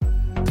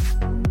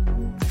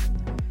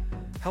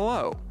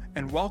Hello,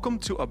 and welcome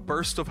to A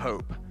Burst of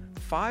Hope,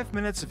 5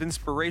 minutes of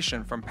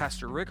inspiration from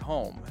Pastor Rick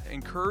Holm,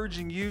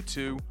 encouraging you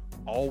to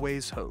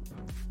always hope.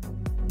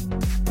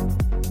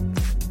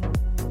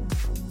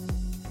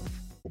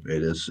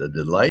 It is a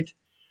delight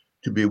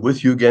to be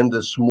with you again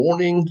this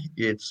morning.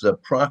 It's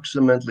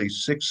approximately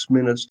 6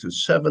 minutes to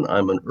 7.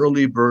 I'm an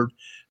early bird,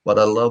 but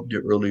I love the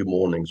early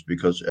mornings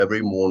because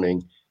every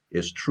morning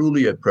is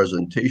truly a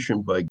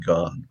presentation by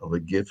God of a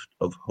gift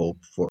of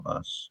hope for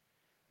us.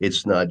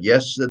 It's not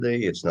yesterday,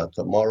 it's not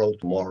tomorrow,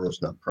 tomorrow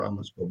is not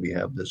promised, but we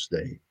have this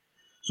day.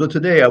 So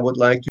today I would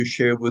like to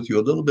share with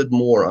you a little bit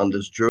more on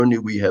this journey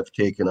we have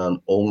taken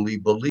on Only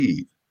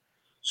Believe.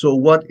 So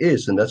what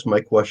is, and that's my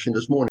question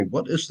this morning,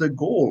 what is the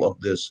goal of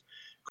this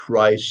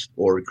Christ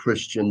or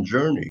Christian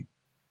journey?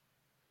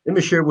 Let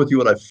me share with you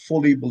what I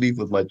fully believe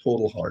with my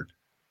total heart.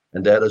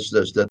 And that is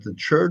this, that the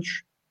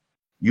church,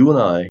 you and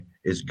I,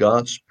 is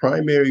God's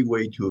primary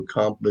way to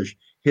accomplish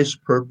his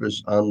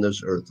purpose on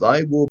this earth.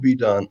 Thy will be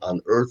done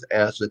on earth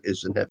as it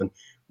is in heaven.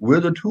 We're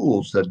the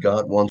tools that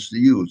God wants to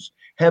use.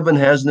 Heaven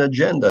has an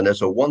agenda, and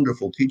there's a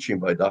wonderful teaching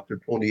by Dr.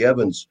 Tony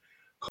Evans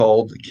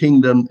called the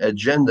Kingdom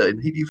Agenda.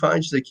 And he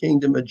defines the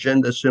kingdom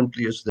agenda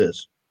simply as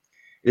this: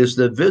 is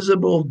the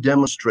visible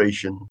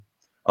demonstration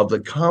of the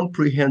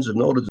comprehensive,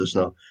 notice this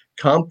now,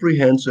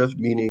 comprehensive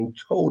meaning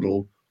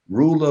total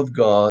rule of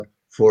God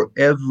for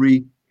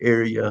every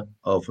area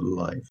of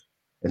life.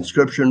 And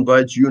scripture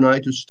invites you and I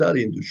to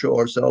study and to show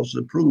ourselves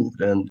approved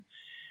and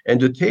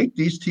to take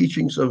these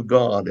teachings of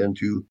God and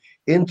to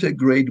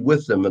integrate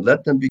with them and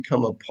let them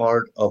become a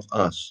part of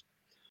us.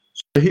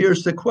 So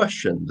here's the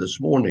question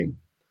this morning.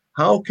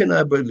 How can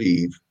I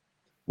believe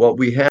what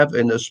we have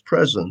in this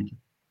present,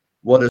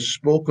 what is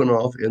spoken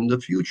of in the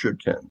future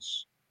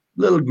tense?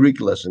 Little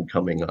Greek lesson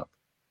coming up.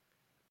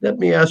 Let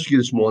me ask you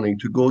this morning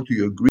to go to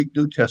your Greek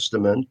New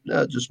Testament,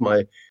 just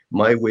my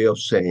way of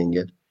saying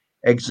it.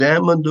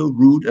 Examine the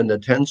root and the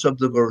tense of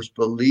the verse,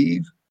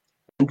 believe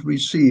and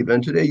receive.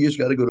 And today you just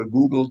got to go to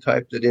Google,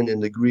 type it in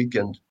the Greek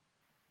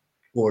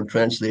or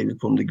translate it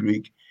from the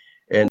Greek,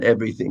 and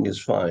everything is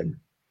fine.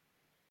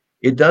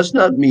 It does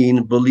not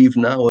mean believe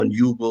now and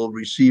you will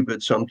receive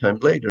it sometime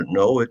later.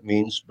 No, it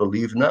means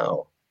believe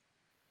now.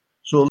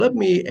 So let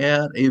me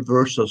add a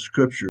verse of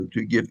scripture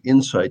to give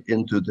insight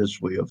into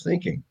this way of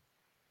thinking.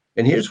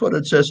 And here's what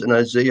it says in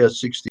Isaiah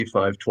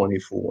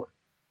 65:24.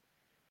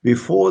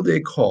 Before they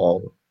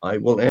call, I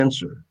will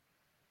answer.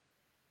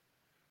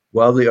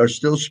 While they are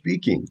still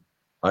speaking,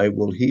 I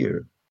will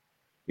hear.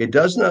 It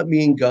does not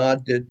mean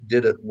God did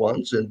it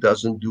once and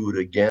doesn't do it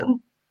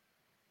again.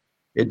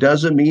 It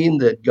doesn't mean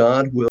that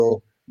God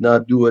will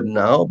not do it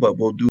now, but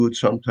will do it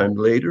sometime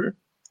later.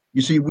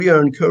 You see, we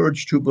are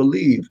encouraged to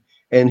believe,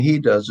 and he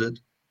does it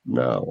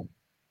now.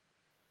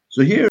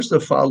 So here's the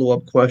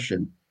follow-up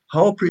question.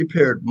 How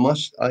prepared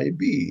must I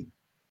be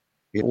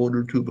in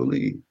order to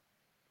believe?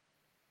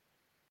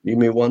 You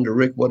may wonder,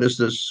 Rick, what is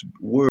this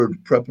word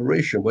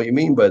preparation? What do you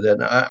mean by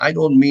that? I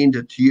don't mean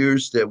the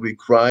tears that we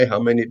cry, how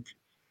many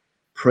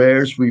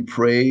prayers we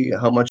pray,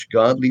 how much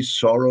godly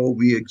sorrow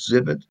we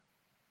exhibit,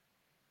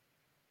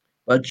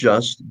 but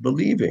just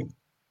believing.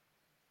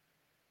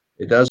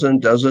 It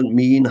doesn't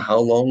mean how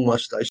long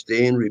must I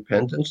stay in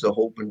repentance. The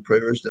hope and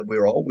prayer is that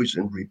we're always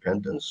in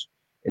repentance.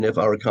 And if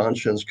our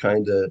conscience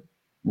kind of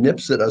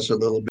nips at us a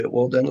little bit,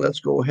 well, then let's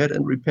go ahead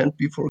and repent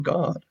before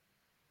God.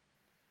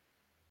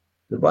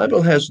 The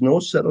Bible has no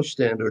set of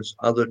standards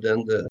other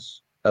than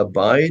this: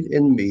 abide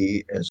in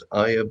me as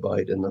I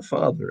abide in the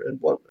Father. And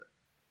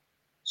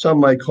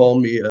some might call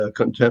me a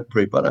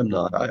contemporary, but I'm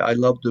not. I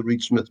love to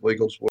read Smith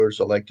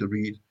Wigglesworth. I like to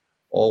read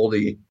all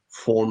the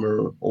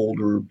former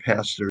older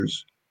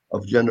pastors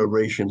of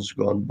generations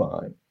gone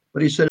by.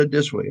 But he said it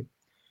this way: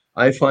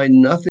 I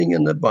find nothing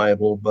in the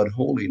Bible but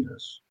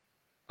holiness.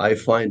 I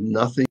find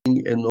nothing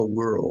in the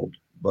world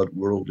but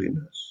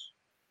worldliness.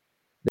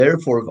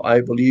 Therefore, if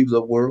I believe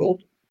the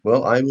world,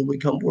 well, I will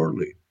become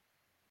worldly.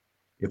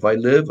 If I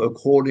live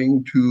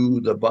according to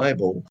the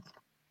Bible,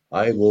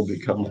 I will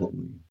become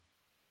holy.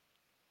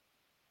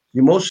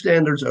 Most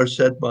standards are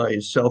set by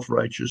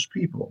self-righteous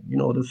people. You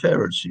know, the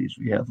Pharisees.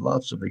 We have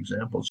lots of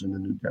examples in the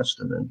New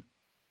Testament.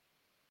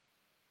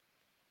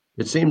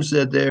 It seems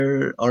that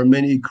there are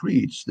many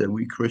creeds that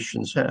we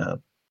Christians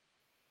have.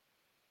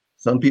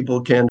 Some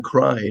people can't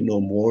cry no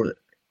more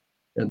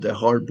and their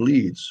heart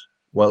bleeds,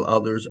 while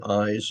others'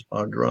 eyes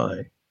are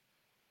dry.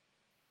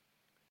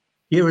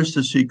 Here is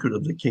the secret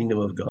of the kingdom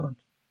of God.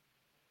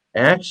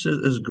 Access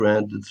is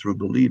granted through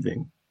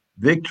believing.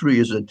 Victory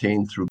is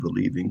attained through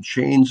believing.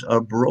 Chains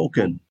are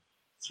broken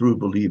through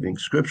believing.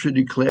 Scripture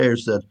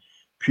declares that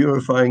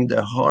purifying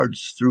their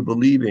hearts through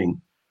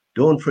believing.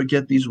 Don't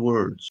forget these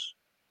words.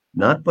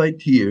 Not by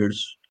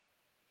tears,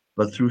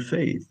 but through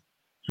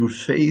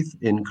faith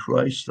in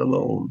Christ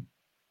alone.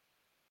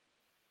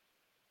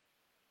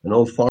 An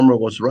old farmer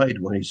was right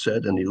when he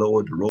said, and he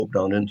lowered the rope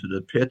down into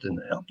the pit and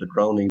helped a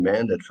drowning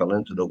man that fell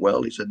into the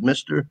well. He said,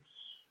 Mister,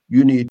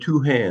 you need two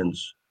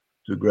hands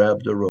to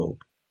grab the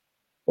rope.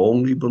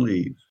 Only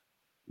believe.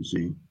 You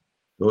see,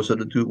 those are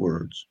the two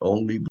words.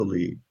 Only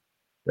believe.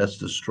 That's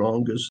the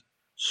strongest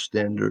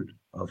standard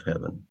of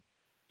heaven.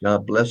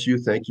 God bless you.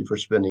 Thank you for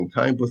spending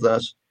time with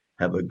us.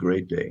 Have a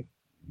great day.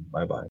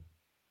 Bye-bye.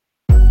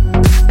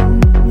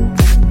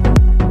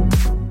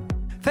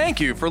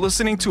 Thank you for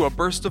listening to A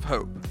Burst of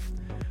Hope.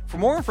 For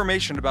more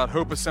information about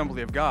Hope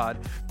Assembly of God,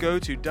 go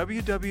to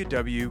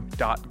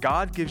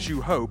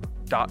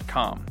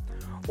www.godgivesyouhope.com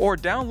or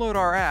download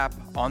our app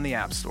on the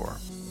App Store.